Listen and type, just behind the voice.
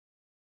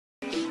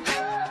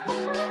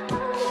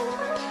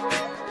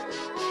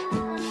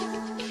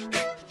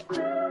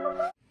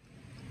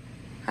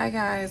Hi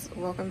guys,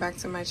 welcome back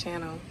to my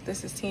channel.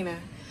 This is Tina,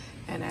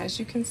 and as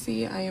you can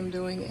see, I am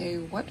doing a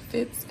what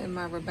fits in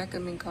my Rebecca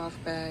Minkoff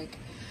bag.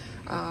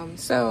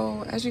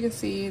 So as you can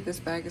see, this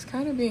bag is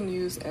kind of being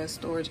used as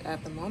storage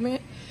at the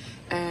moment,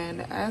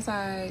 and as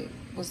I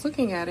was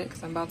looking at it,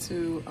 because I'm about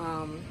to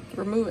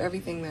remove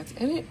everything that's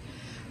in it,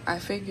 I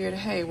figured,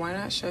 hey, why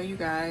not show you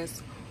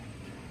guys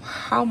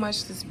how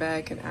much this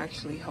bag can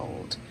actually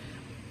hold.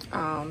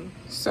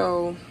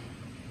 So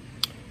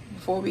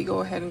before we go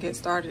ahead and get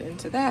started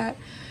into that,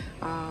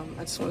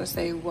 I just want to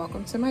say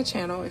welcome to my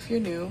channel if you're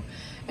new,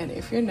 and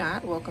if you're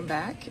not, welcome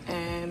back.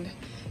 And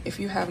if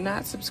you have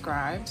not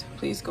subscribed,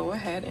 please go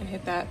ahead and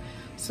hit that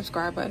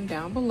subscribe button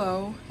down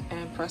below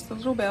and press the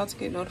little bell to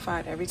get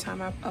notified every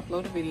time I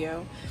upload a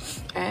video.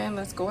 And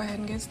let's go ahead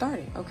and get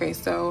started. Okay,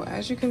 so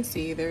as you can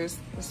see, there's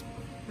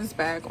this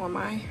bag on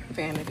my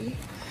vanity.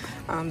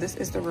 This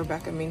is the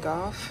Rebecca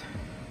Minkoff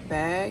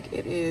bag.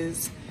 It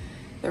is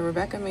the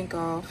Rebecca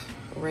Minkoff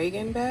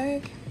Reagan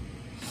bag.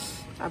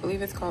 I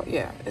believe it's called,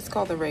 yeah, it's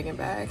called the Reagan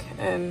bag.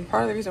 And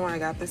part of the reason why I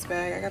got this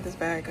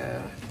bag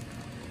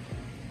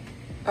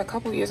a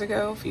couple years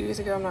ago, a few years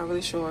ago, I'm not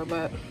really sure,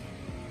 but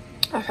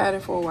I've had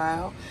it for a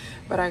while.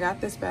 But I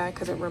got this bag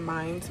because it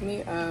reminds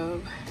me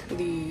of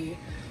the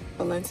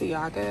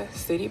Balenciaga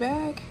City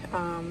bag,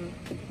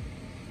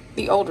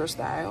 the older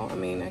style. I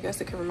mean, I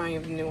guess it could remind you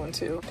of the new one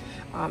too.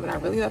 And I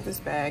really love this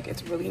bag.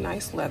 It's really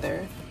nice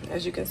leather.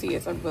 As you can see,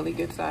 it's a really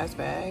good size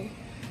bag.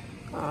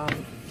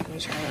 Let me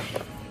try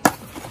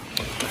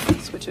to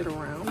switch it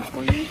around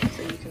for you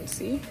so you can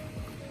see.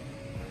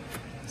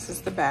 This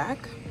is the back.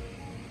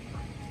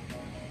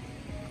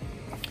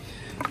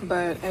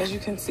 But as you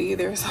can see,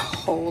 there's a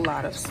whole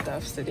lot of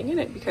stuff sitting in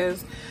it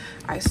because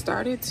I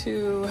started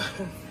to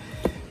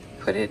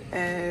put it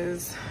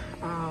as,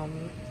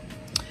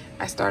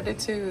 I started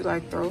to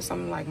like throw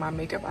some like my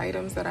makeup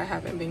items that I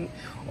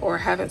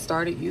haven't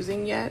started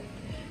using yet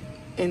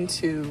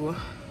into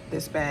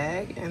this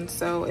bag, and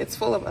so it's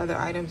full of other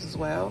items as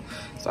well.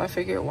 So I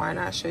figured, why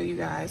not show you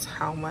guys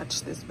how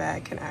much this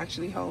bag can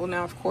actually hold.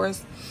 Now, of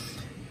course,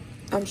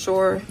 I'm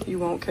sure you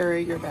won't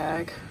carry your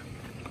bag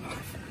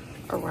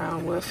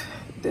around with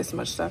this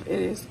much stuff. It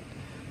is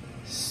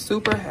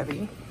super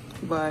heavy,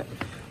 but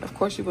of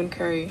course you wouldn't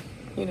carry,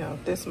 you know,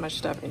 this much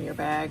stuff in your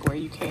bag where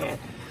you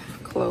can't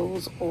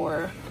close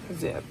or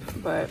zip.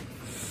 But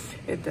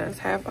it does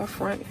have a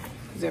front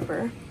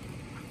zipper,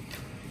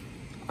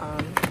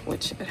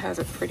 which it has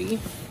a pretty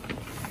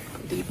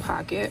deep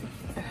pocket.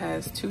 It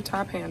has two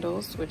top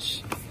handles,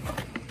 which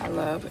I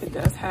love. It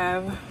does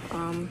have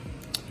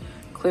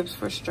clips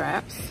for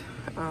straps.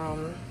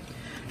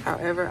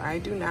 However, I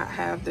do not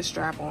have the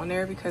strap on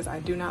there because I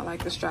do not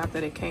like the strap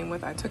that it came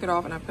with. I took it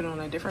off and I put it on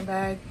a different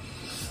bag.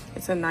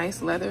 It's a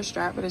nice leather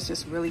strap, but it's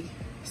just really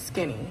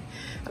skinny.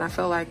 And I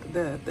feel like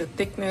the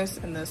thickness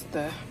and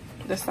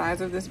the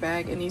size of this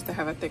bag, it needs to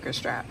have a thicker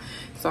strap.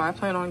 So I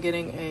plan on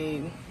getting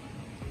a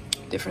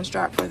different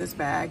strap for this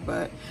bag,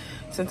 but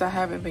since I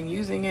haven't been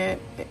using it,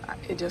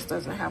 it just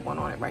doesn't have one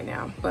on it right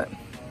now. But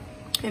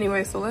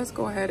anyway, so let's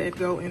go ahead and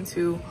go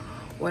into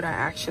what I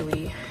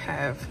actually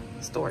have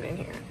stored in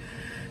here.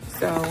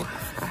 So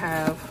I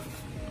have,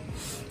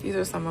 these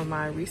are some of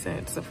my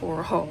recent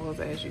Sephora hauls,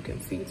 as you can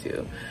see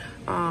too.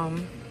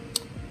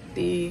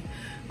 The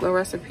Glow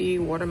Recipe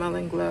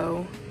Watermelon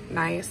Glow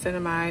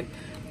Niacinamide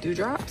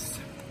Dewdrops.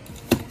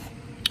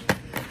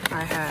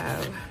 I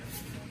have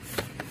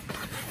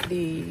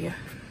the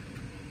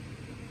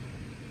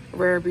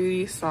Rare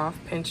Beauty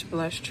Soft Pinch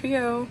Blush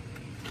Trio.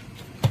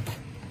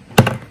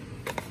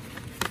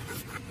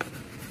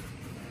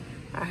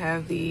 I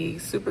have the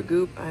Super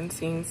Goop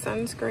Unseen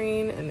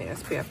Sunscreen and the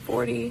SPF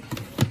 40.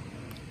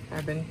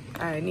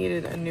 I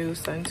needed a new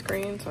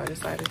sunscreen, so I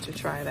decided to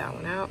try that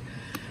one out.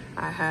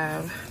 I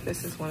have,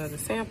 this is one of the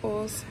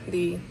samples,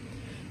 the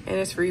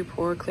Innisfree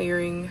Pore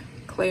Clearing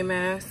Clay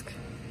Mask,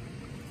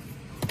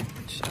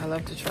 which I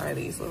love to try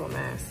these little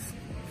masks.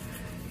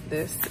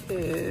 This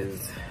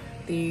is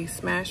the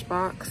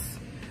Smashbox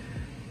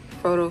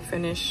Photo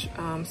Finish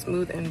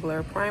Smooth and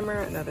Blur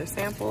Primer, another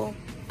sample.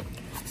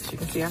 As you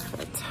can see, I have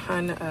a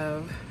ton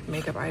of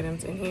makeup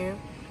items in here.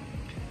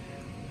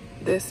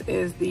 This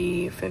is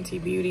the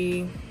Fenty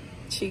Beauty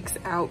Cheeks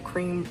Out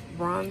Cream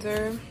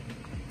Bronzer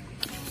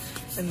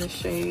in the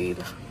shade,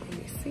 let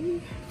me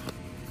see.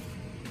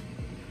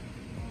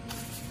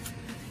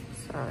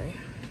 Sorry.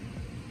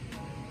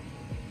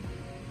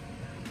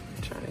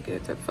 I'm trying to get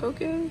it to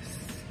focus.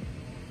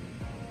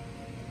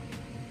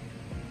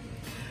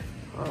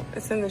 Oh,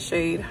 it's in the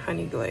shade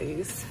Honey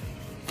Glaze.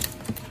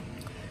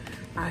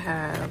 I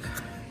have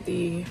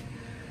the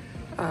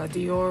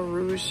Dior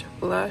Rouge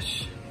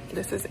Blush.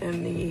 This is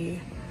in the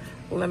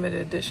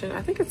limited edition.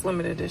 I think it's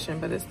limited edition,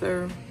 but it's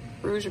the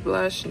Rouge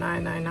Blush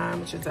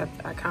 999, which is that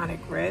iconic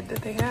red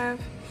that they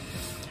have.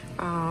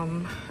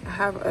 I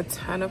have a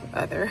ton of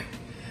other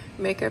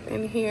makeup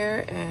in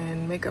here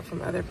and makeup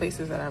from other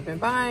places that I've been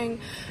buying.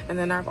 And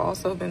then I've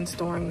also been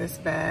storing this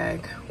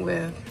bag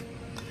with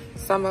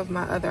some of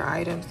my other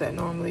items that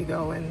normally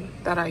go in,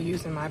 that I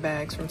use in my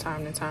bags from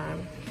time to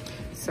time.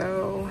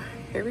 So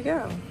here we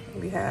go.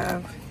 We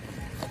have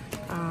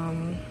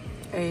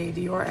a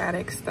Dior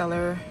Addict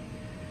Stellar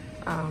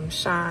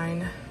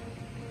Shine.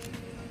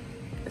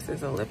 This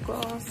is a lip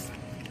gloss.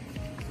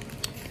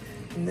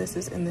 And this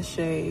is in the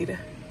shade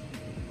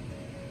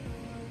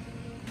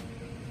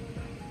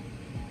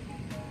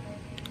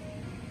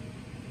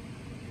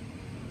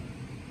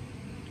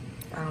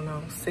I don't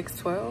know,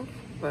 612,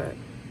 but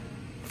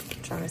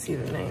I'm trying to see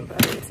the name,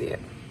 but I didn't see it.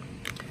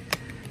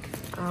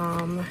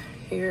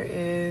 Here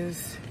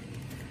is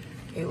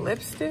a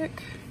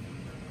lipstick,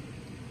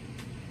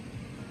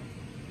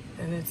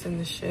 and it's in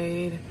the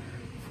shade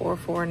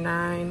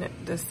 449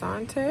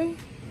 Desante.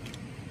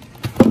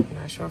 I'm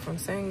not sure if I'm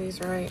saying these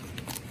right.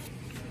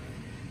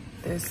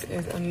 This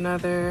is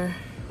another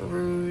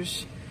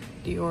Rouge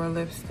Dior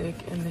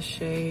lipstick in the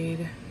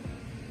shade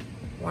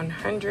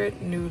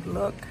 100 Nude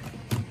Look.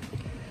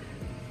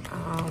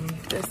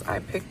 This I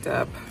picked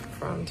up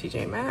from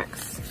TJ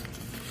Maxx.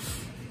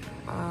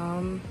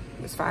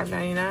 It's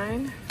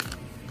 $5.99.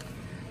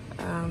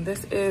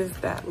 This is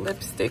that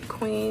Lipstick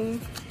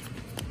Queen.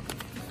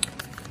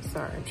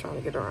 Sorry, I'm trying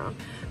to get around.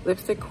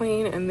 Lipstick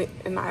Queen,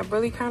 and I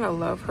really kind of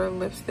love her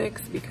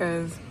lipsticks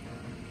because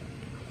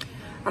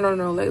I don't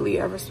know, lately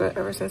ever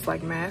since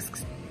like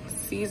mask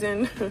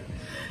season,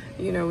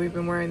 you know, we've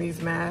been wearing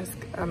these masks.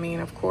 I mean,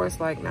 of course,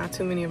 like not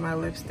too many of my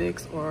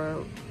lipsticks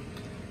or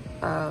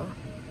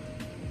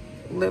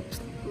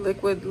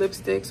liquid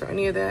lipsticks or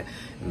any of that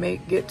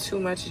get too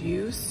much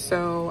use.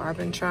 So I've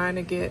been trying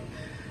to get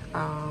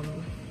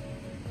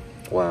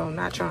well,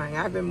 not trying,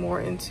 I've been more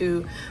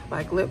into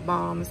like lip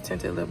balms,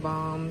 tinted lip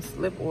balms,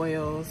 lip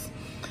oils,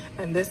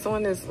 and this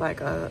one is like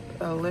a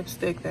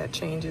lipstick that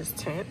changes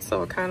tint,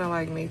 so it kind of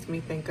like makes me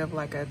think of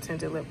like a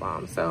tinted lip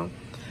balm. So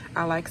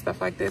I like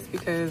stuff like this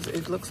because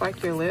it looks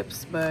like your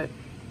lips, but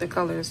the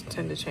colors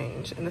tend to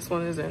change. And this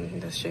one is in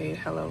the shade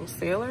Hello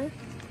Sailor.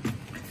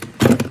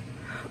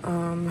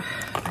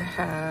 I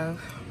have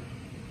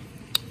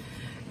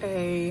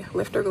a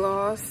lifter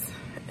gloss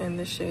in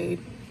the shade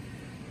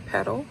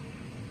Petal.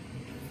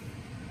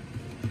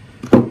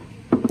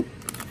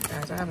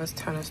 Guys, I have a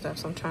ton of stuff,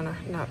 so I'm trying to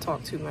not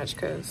talk too much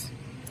because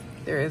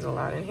there is a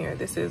lot in here.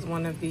 This is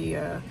one of the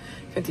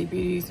Fenty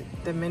Beauties,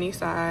 the mini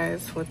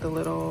size with the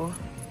little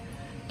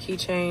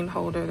keychain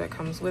holder that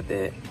comes with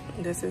it.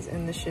 This is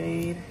in the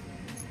shade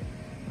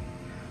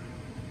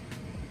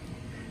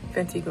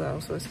Fenty Glow,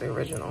 so it's the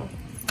original.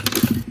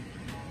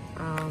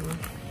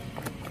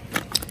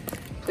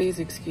 Please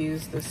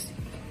excuse the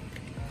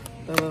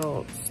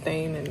little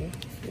stain and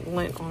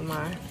lint on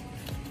my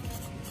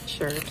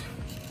shirt.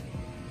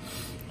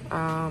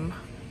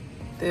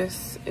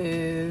 This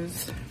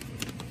is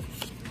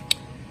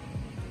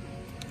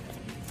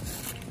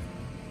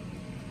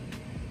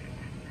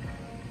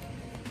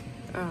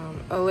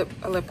a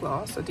lip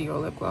gloss, a Dior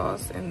lip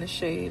gloss, and the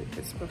shade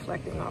is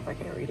reflecting off, I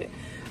can't read it.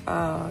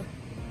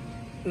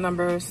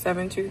 Number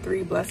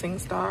 723 Blessing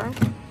Star.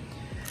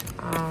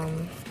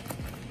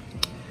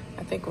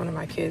 I think one of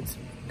my kids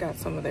got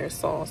some of their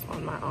sauce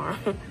on my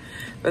arm.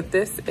 But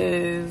this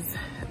is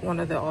one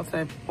of the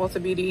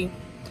Ulta Beauty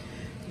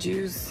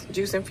juice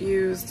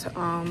infused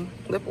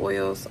lip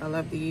oils. I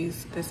love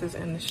these. This is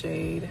in the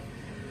shade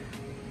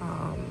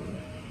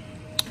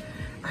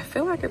I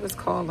feel like it was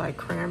called like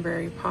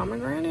Cranberry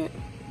Pomegranate.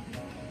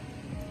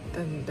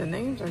 The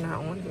names are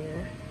not on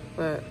here,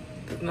 but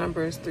the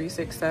number is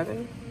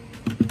 367.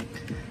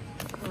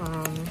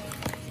 There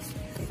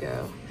you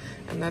go.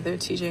 Another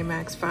TJ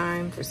Maxx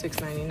Fine for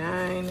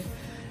 $6.99.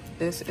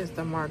 This is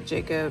the Marc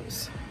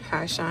Jacobs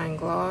High Shine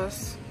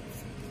Gloss,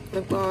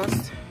 lip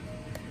gloss.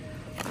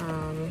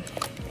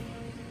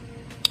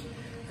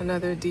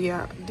 Another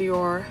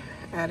Dior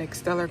Addict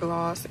Stellar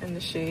Gloss in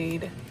the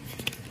shade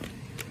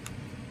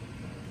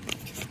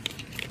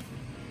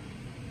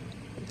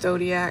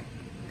Zodiac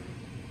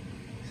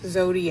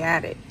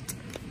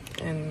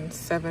in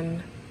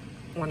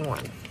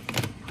 711.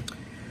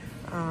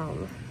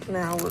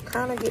 Now we're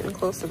kind of getting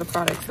close to the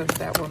products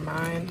that were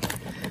mine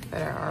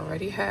that I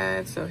already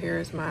had. So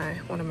here's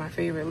one of my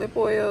favorite lip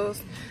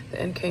oils,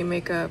 the NK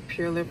Makeup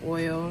Pure Lip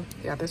Oil.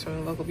 Got this from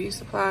the local beauty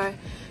supply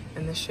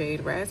in the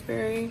shade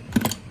Raspberry.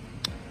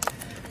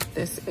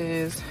 This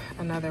is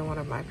another one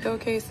of my pill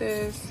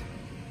cases.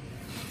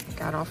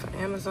 Got off of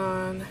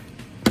Amazon.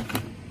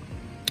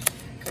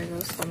 Here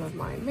goes some of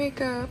my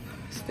makeup.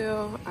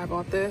 Still, I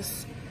bought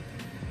this.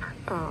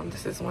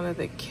 This is one of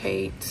the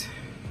Kate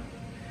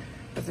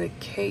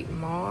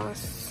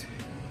Moss?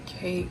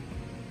 I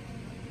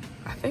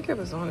think it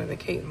was one of the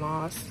Kate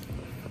Moss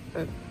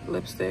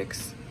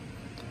lipsticks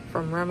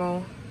from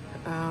Rimmel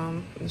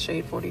in the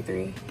shade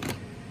 43.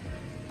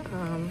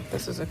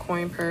 This is a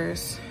coin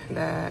purse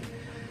that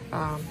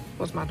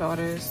was my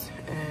daughter's,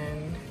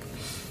 and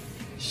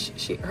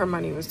her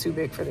money was too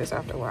big for this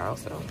after a while,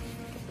 so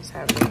just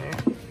have it in there.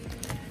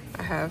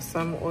 I have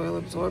some oil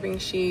absorbing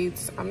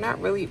sheets. I'm not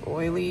really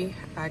oily.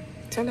 I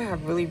tend to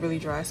have really, really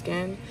dry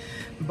skin,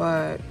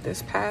 but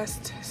this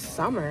past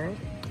summer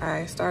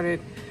I started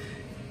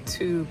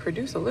to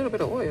produce a little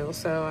bit of oil,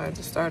 so I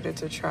just started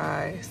to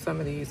try some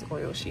of these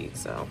oil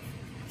sheets. So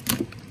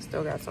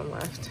Still got some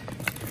left.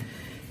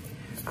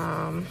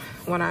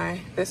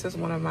 This is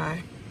one of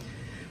my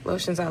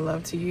lotions I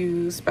love to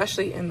use,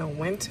 especially in the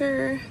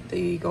winter,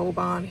 the Gold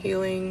Bond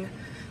Healing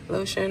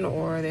Lotion,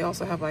 or they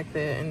also have like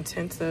the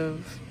Intense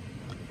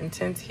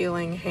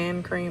Healing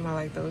Hand Cream. I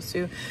like those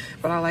too,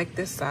 but I like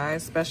this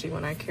size, especially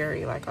when I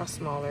carry like a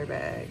smaller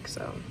bag,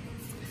 so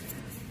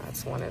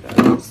that's one of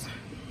those.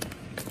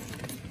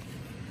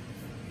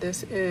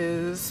 This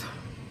is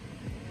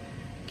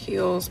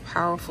Kiehl's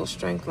Powerful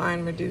Strength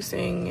Line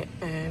Reducing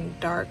and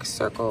Dark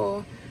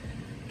Circle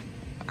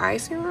Eye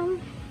Serum.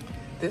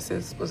 This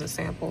was a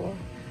sample.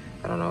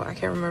 I don't know, I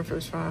can't remember if it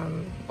was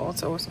from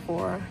Ulta or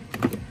Sephora.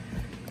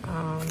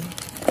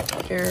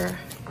 Here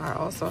I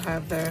also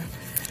have the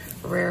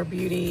Rare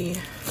Beauty.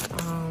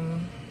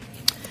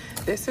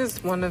 This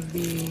is one of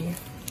the,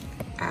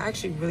 I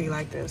actually really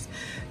like this.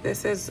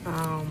 This is,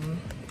 I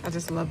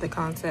just love the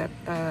concept.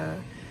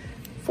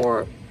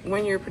 For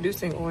when you're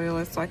producing oil,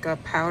 it's like a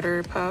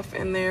powder puff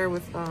in there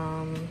with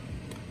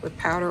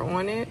powder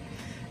on it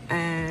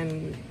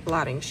and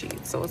blotting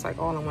sheets. So it's like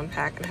all in one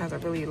pack and has a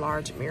really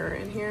large mirror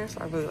in here.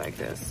 So I really like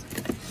this.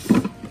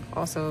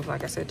 Also,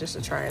 like I said, just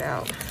to try it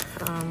out.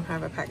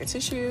 Have a pack of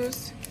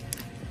tissues.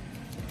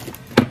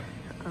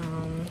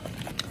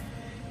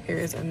 Here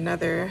is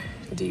another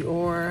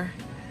Dior.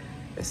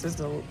 This is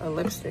a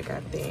lipstick, I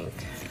think.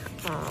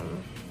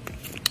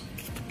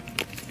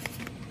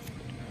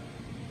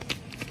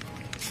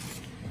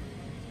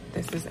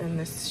 This is in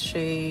this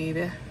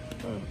shade,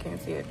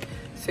 can't see it,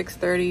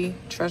 630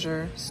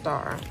 Treasure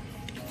Star.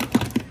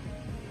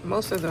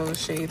 Most of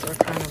those shades are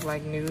kind of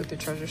like nude, the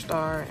Treasure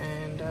Star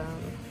and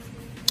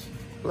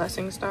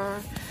Blessing Star.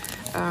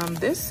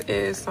 This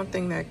is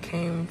something that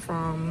came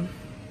from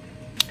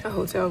a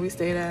hotel we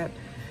stayed at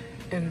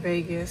in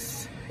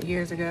Vegas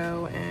years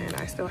ago, and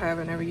I still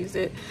haven't ever used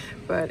it,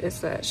 but it's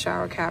that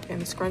shower cap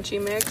and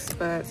scrunchie mix.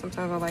 But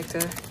sometimes I like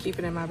to keep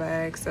it in my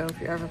bag, so if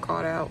you're ever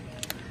caught out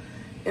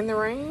in the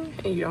rain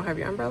and you don't have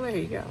your umbrella, here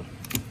you go,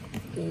 you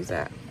can use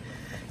that.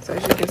 So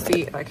as you can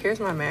see, like, here's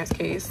my mask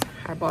case.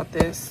 I bought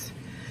this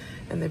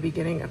in the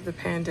beginning of the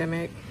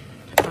pandemic.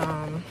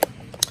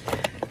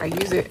 I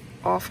use it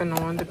off and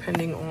on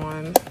depending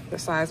on the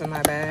size of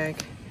my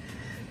bag.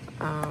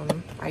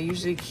 I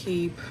usually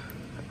keep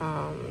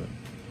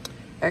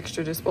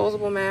extra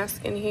disposable masks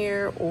in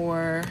here,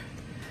 or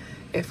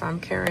if I'm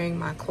carrying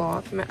my a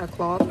cloth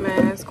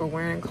mask or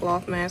wearing a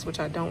cloth mask, which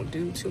I don't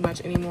do too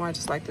much anymore. I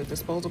just like the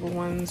disposable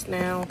ones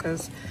now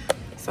because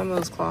some of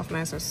those cloth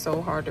masks are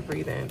so hard to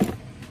breathe in.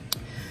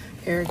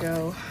 Here we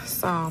go,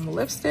 some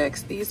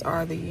lipsticks. These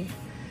are the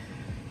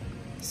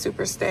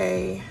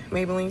Superstay,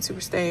 Maybelline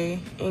Superstay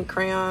ink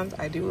crayons.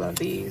 I do love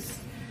these.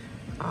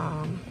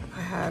 I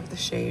have the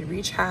shade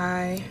Reach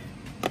High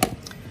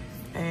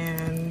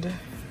and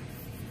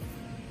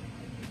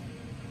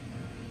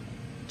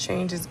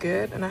Change is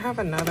Good, and I have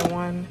another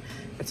one.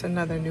 It's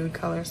another nude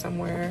color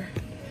somewhere.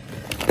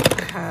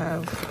 I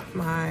have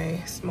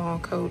my small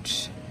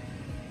Coach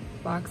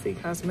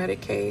Boxy cosmetic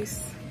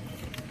case.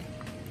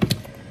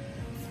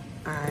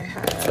 I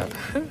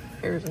have,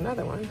 here's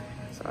another one.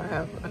 So I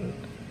have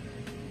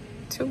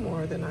two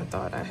more than I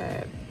thought I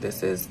had.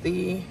 This is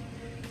the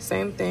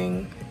same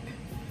thing.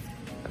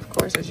 Of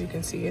course, as you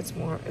can see, it's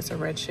a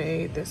red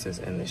shade. This is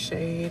in the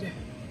shade,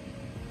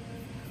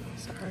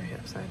 sorry,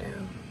 upside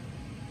down.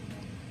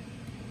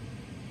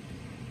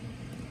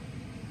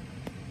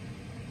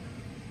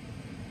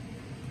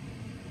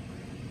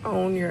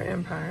 Own Your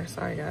Empire.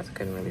 Sorry guys, I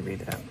couldn't really read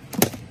that.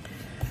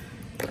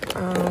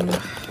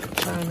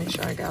 Trying to make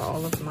sure I got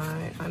all of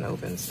my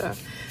unopened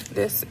stuff.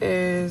 This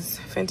is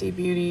Fenty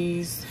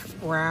Beauty's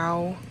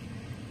Brow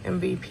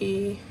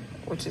MVP,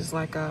 which is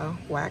like a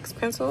wax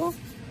pencil.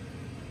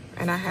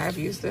 And I have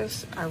used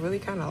this. I really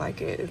kind of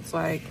like it. It's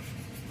like,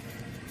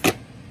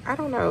 I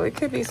don't know, it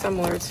could be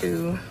similar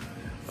to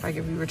like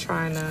if you were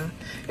trying to,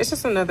 it's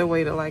just another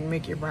way to like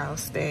make your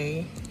brows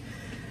stay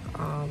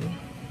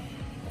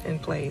in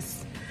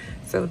place.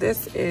 So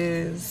this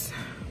is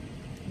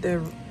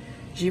the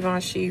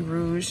Givenchy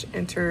Rouge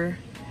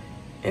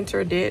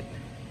Interdit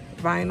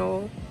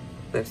Vinyl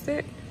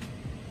Lipstick.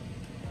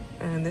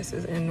 And this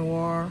is in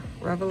Noir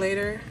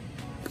Revelator.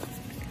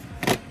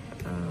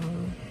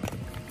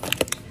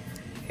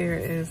 Here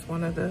is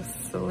one of the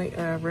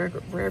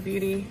Rare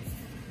Beauty.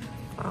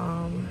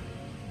 I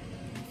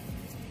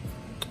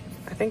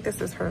think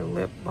this is her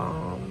lip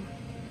balm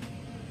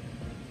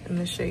in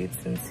the shade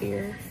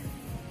Sincere.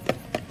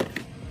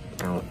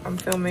 I'm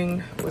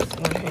filming with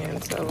one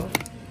hand, so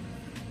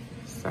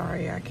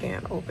sorry I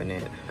can't open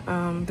it.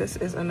 This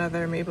is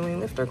another Maybelline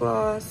Lifter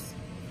Gloss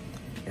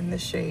in the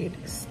shade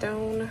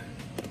Stone.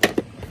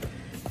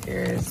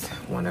 Here's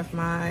one of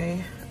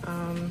my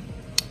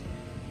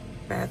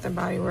Bath &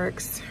 Body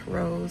Works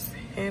Rose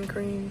hand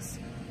creams.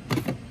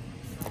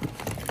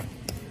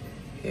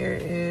 Here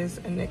is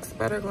a NYX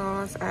Butter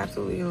Gloss. I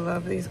absolutely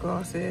love these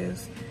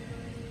glosses.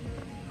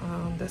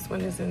 This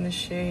one is in the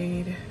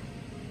shade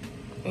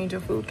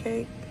Angel Food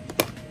Cake.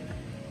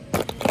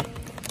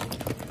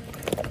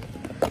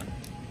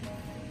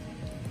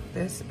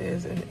 This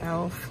is an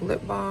e.l.f.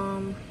 lip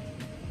balm.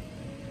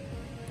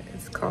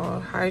 It's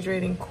called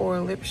Hydrating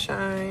Core Lip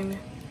Shine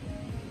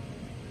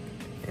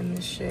in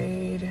the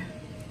shade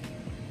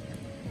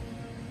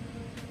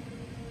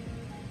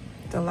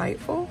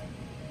Delightful.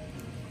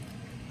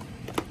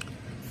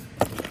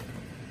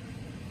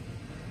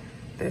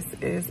 This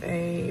is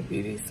a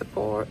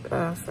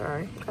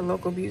a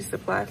local beauty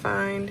supply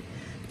find.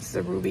 This is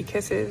a Ruby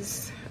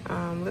Kisses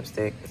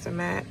lipstick. It's a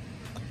matte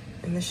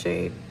in the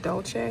shade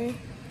Dolce.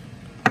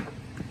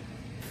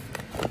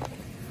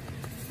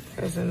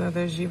 There's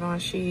another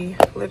Givenchy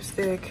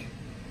lipstick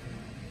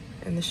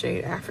in the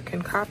shade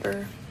African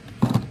Copper.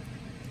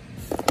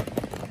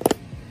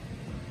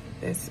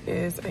 This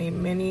is a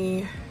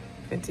mini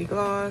Fenty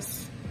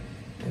gloss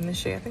in the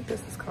shade, I think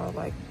this is called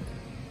like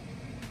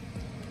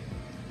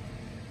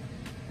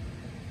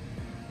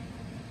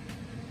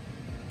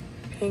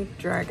Pink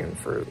Dragon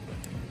Fruit.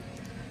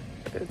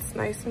 It's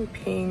nice and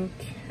pink,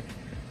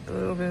 a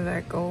little bit of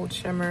that gold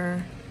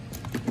shimmer.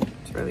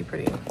 It's really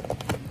pretty.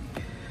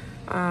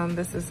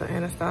 This is the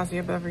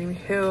Anastasia Beverly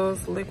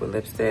Hills liquid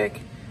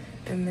lipstick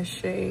in the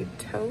shade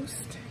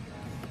Toast.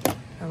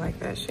 I like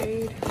that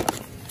shade.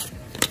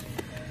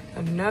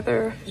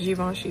 Another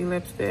Givenchy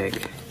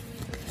lipstick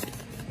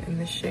in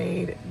the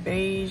shade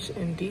Beige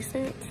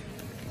Indecent.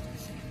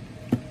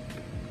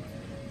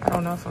 I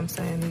don't know if I'm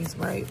saying these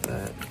right,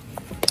 but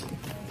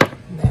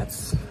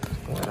that's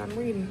what I'm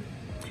reading.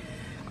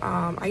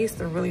 I used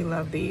to really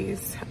love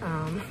these.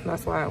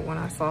 That's why when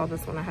I saw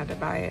this one, I had to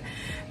buy it.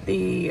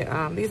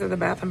 These are the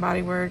Bath &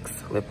 Body Works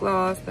lip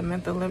gloss, the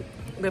Menthol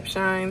lip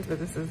shines, but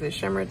this is the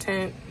shimmer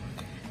tint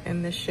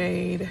in the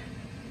shade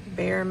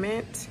Bare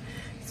Mint.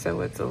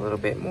 So it's a little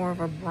bit more of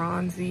a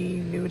bronzy,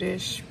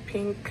 nudish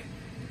pink.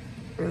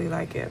 Really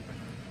like it.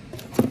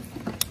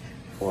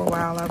 For a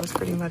while, I was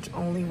pretty much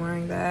only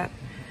wearing that.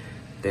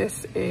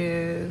 This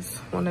is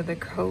one of the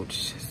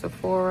Coach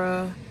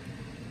Sephora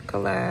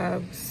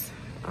collabs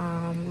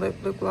lip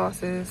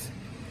glosses.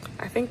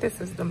 I think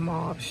this is the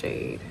mauve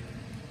shade.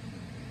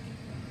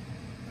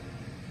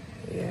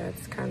 Yeah,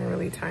 it's kind of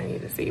really tiny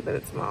to see, but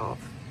it's mauve.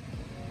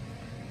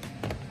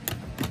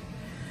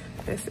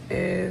 This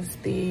is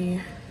the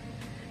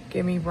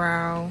Gimme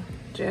Brow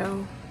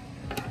Gel.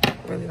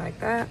 Really like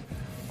that.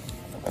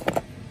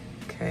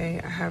 Okay,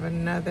 I have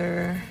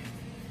another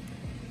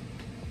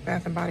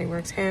Bath & Body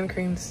Works hand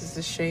cream. This is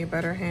the Shea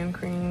Butter hand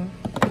cream.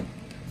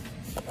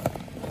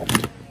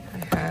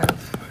 I have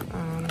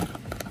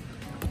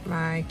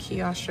my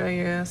Key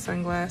Australia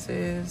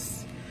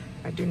sunglasses.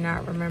 I do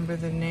not remember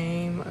the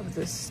name of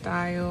this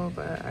style,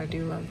 but I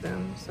do love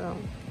them, so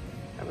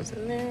that was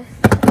in there.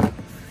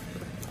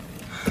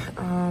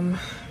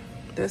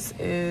 This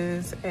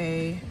is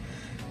a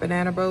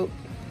Banana Boat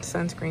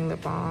sunscreen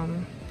lip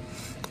balm.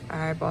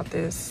 I bought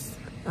this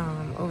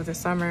over the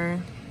summer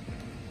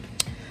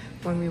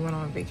when we went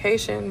on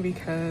vacation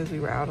because we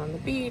were out on the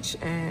beach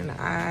and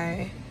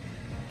I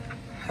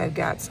had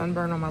got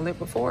sunburn on my lip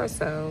before,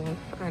 so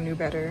I knew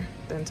better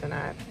than to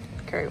not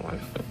carry one.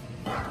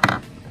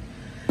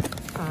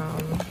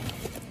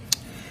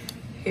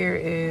 Here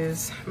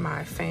is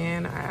my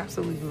fan. I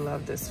absolutely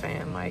love this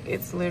fan. Like,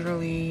 it's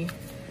literally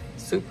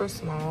super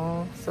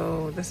small.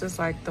 So this is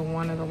like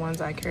one of the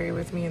ones I carry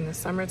with me in the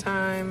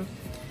summertime.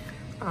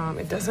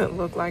 It doesn't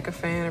look like a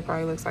fan. It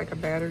probably looks like a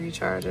battery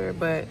charger,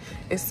 but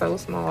it's so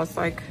small. It's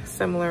like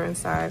similar in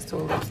size to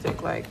a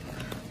lipstick. Like,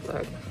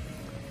 look,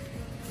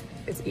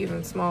 it's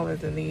even smaller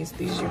than these.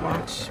 These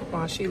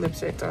Givenchy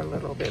lipsticks are a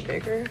little bit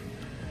bigger.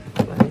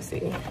 Let me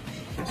see.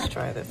 Let's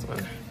try this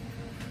one.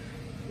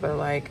 But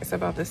like, it's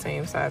about the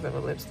same size of a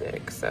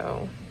lipstick,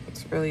 so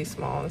it's really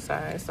small in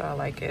size, so I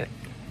like it.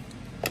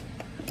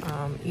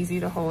 Easy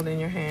to hold in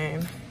your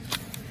hand.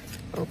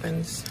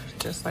 Opens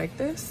just like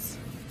this,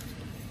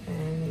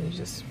 and you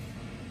just,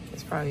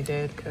 it's probably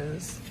dead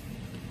because,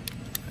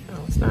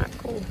 oh, it's not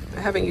cool. I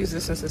haven't used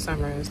this since the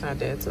summer and it's not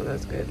dead, so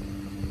that's good.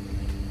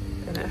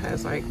 And it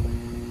has like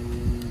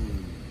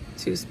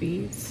 2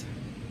 speeds,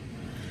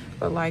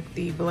 but like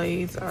the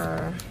blades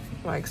are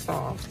like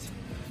soft.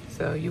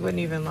 So you wouldn't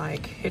even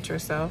like hit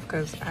yourself,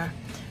 because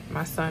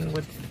my son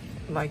would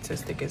like to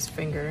stick his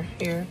finger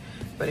here,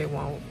 but it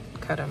won't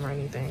cut him or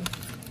anything.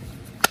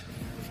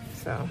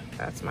 So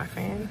that's my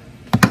fan.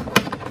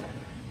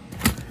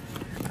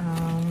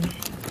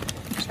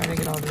 Try to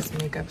get all this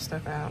makeup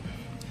stuff out.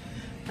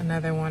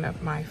 Another one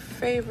of my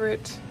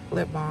favorite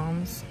lip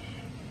balms.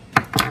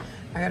 I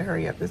gotta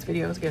hurry up, this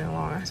video is getting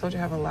long. I told you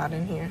I have a lot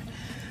in here.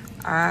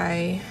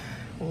 I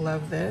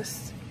love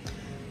this.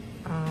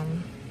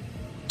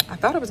 I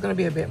thought it was gonna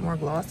be a bit more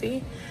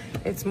glossy.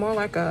 It's more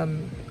like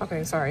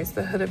okay, sorry, it's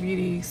the Huda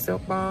Beauty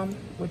Silk Balm,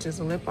 which is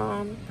a lip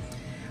balm.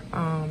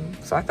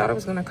 So I thought it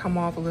was gonna come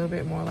off a little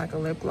bit more like a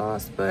lip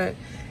gloss, but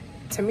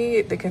to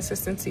me, the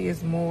consistency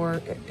is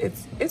more,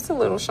 it's a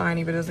little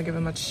shiny, but it doesn't give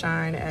it much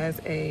shine as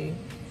a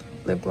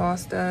lip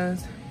gloss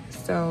does.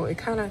 So it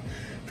kind of,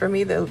 for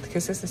me, the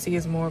consistency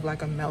is more of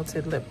like a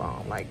melted lip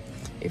balm. Like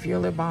if your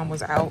lip balm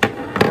was out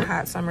on a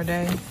hot summer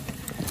day,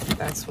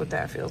 that's what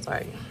that feels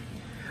like.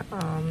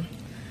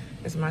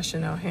 is my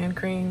Chanel hand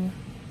cream.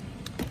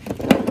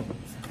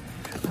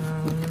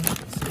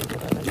 Let's see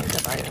what other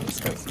makeup items,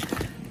 because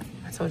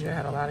I told you I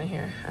had a lot in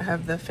here. I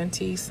have the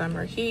Fenty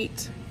Summer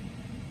Heat.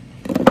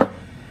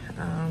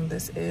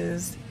 This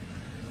is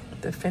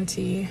the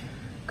Fenty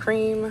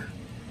cream,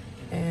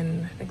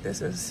 and I think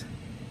this is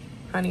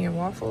honey and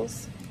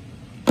waffles.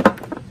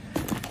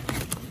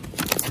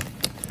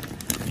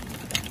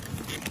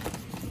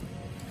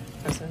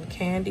 That's some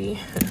candy.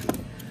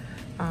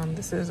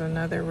 This is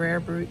another Rare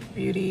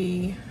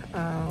Beauty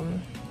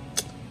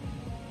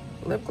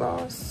lip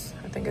gloss.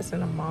 I think it's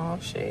in a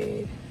mauve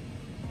shade.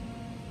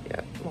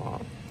 Yep,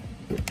 mauve.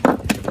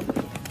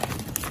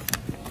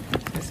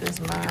 This is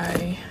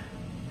my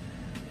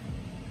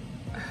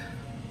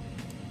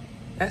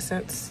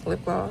Essence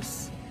lip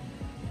gloss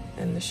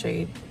in the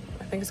shade,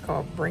 I think it's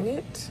called Bring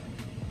It.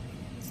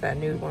 It's that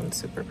nude one,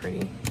 super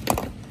pretty.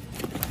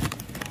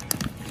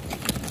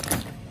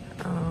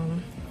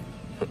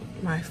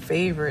 My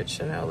favorite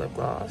Chanel lip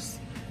gloss.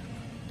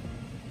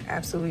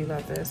 Absolutely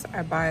love this.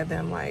 I buy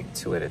them like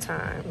 2 at a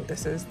time.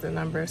 This is the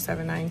number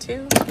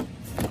 792.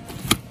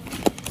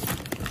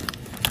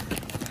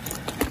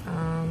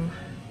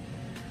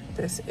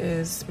 This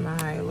is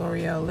my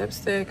L'Oreal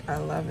lipstick. I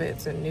love it.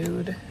 It's a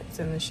nude. It's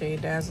in the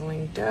shade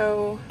Dazzling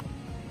Dough.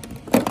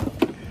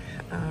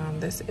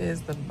 This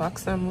is the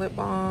Buxom lip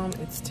balm.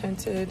 It's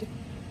tinted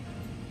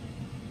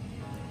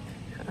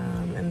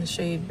in the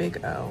shade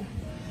Big O.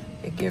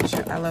 It gives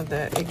you, I love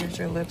that. It gives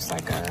your lips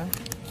like a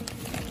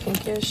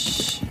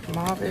pinkish,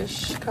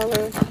 mauvish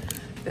color.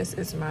 This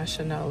is my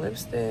Chanel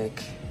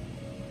lipstick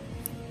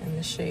in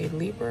the shade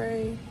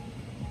Libre.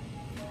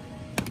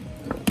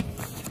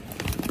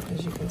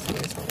 As you can see,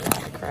 there's a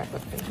lot of crap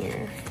up in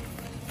here.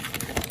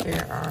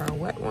 There are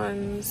wet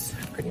ones.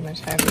 I pretty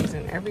much have these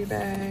in every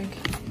bag.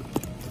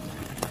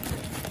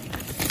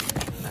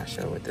 I'm not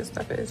sure what this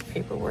stuff is.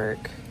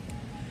 Paperwork.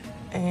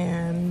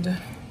 And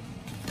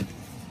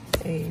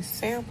a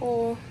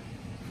sample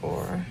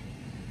for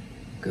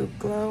Goop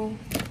Glow.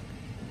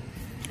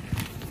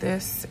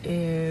 This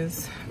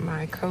is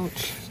my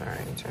Coach, sorry,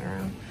 let me turn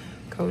around.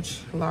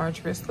 Coach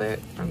large wristlet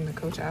from the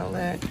Coach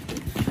outlet.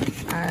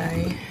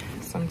 I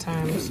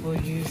sometimes will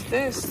use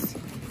this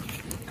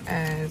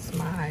as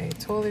my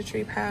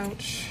toiletry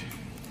pouch.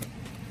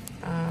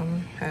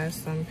 Has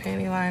some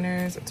panty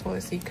liners, a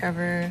toilet seat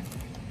cover, a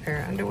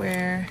pair of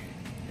underwear,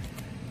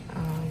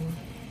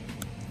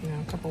 you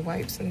know, a couple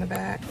wipes in the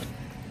back.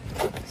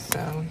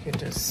 So you can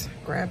just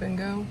grab and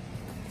go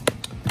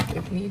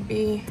if need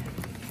be.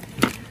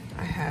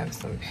 I have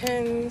some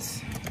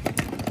pins,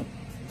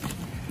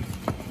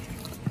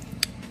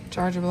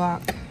 charger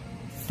block,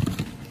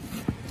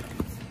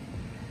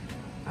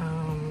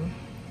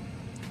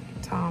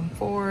 Tom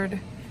Ford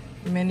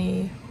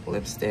mini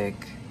lipstick,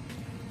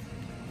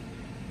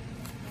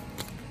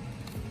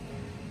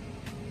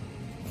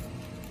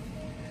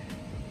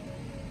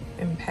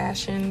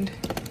 Impassioned,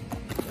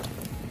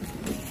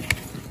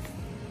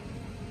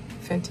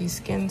 Fenty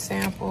skin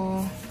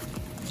sample,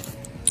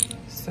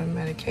 some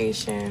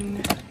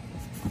medication,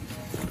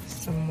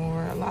 some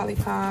more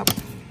lollipop,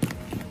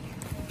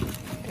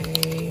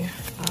 a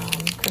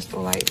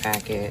crystal light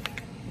packet,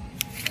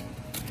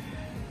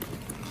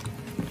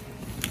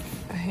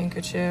 a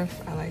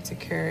handkerchief. I like to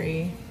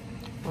carry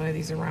one of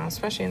these around,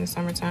 especially in the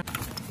summertime.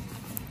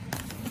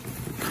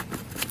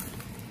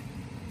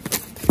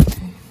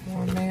 Okay,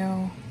 more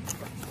mail.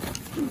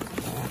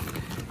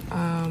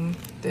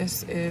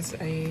 This is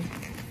a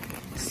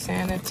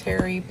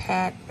sanitary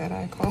pack that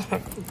I call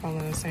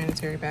it a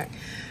sanitary pack.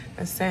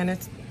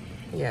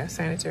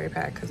 Sanitary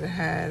pack, because it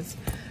has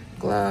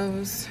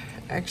gloves,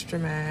 extra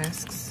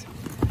masks,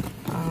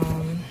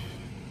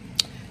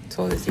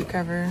 toilet seat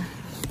cover,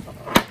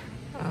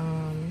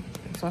 and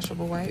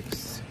flushable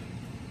wipes.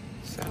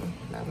 So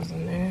that was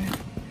in there.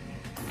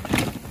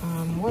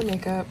 More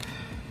makeup.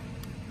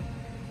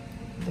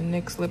 The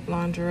NYX Lip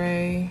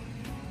Lingerie.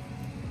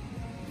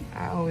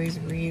 I always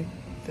read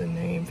the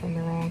name from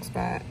the wrong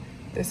spot.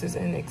 This is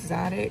an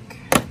Exotic.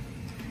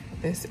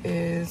 This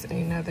is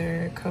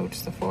another Coach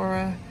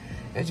Sephora.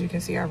 As you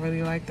can see, I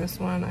really like this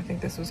one. I think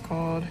this was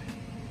called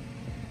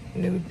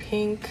Nude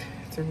Pink.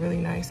 It's a really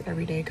nice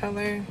everyday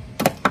color.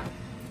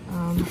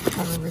 I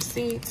have a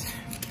receipt.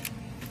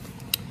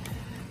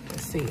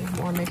 Let's see,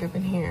 more makeup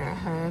in here. I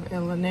have a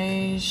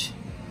Laneige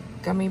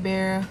Gummy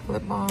Bear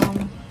Lip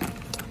Balm,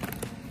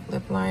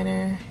 lip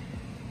liner,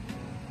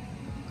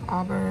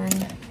 Auburn,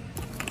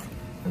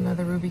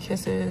 another Ruby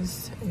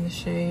Kisses in the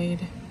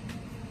shade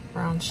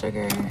Brown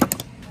Sugar.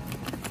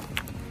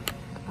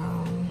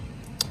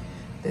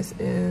 This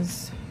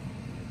is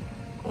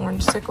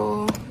Orange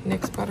Sickle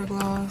NYX Butter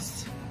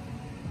Gloss.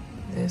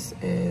 This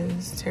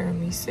is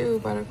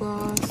Tiramisu Butter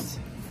Gloss.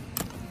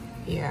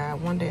 Yeah,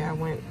 one day I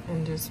went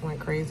and just went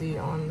crazy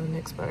on the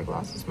NYX Butter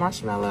Glosses.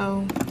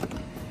 Marshmallow.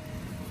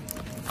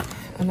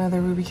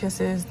 Another Ruby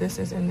Kisses. This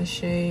is in the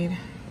shade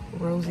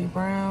Rosy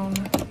Brown.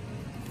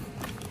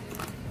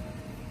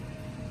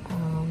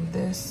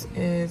 This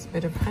is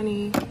Bit of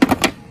Honey.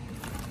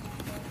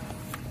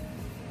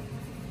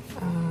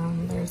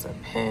 There's a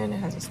pen, it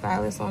has a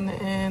stylus on the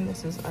end.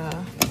 This is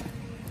a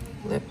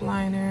lip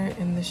liner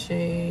in the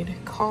shade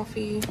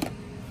Coffee.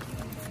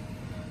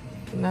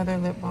 Another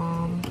lip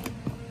balm.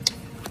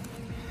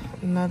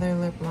 Another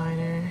lip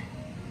liner,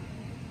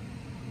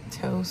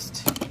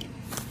 Toast.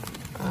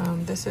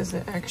 This is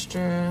an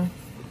extra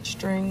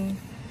string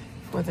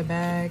for the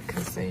bag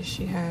because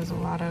she has a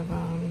lot of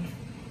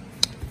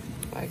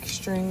like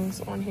strings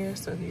on here,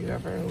 so if you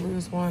ever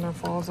lose one or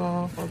falls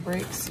off or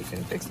breaks, you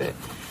can fix it.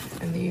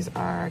 And these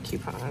are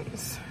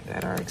coupons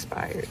that are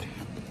expired.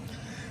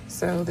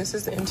 So this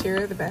is the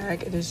interior of the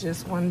bag. It is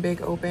just one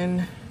big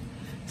open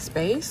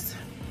space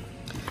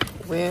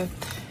with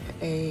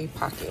a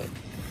pocket,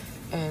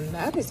 and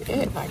that is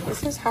it. Like,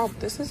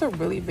 this is a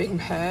really big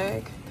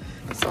bag.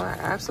 So I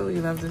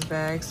absolutely love this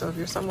bag. So if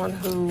you're someone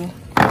who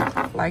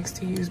likes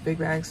to use big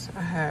bags,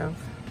 I have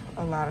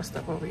a lot of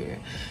stuff over here,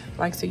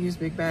 likes to use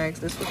big bags,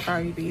 this would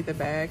probably be the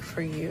bag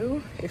for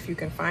you if you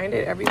can find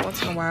it. Every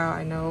once in a while,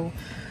 I know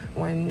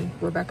when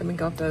Rebecca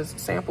Minkoff does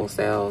sample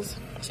sales,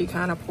 she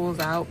kind of pulls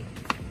out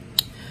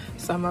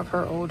some of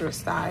her older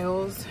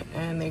styles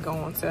and they go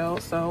on sale.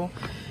 So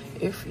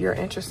if you're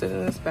interested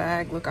in this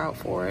bag, look out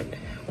for it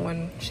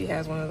when she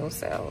has one of those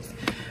sales.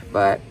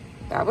 But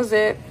that was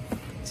it.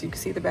 So you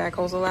can see the bag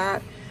holds a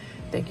lot.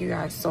 Thank you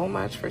guys so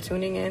much for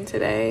tuning in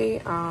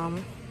today.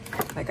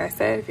 Like I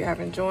said, if you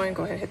haven't joined,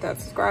 go ahead and hit that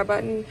subscribe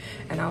button,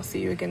 and I'll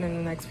see you again in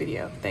the next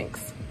video.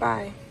 Thanks.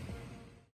 Bye.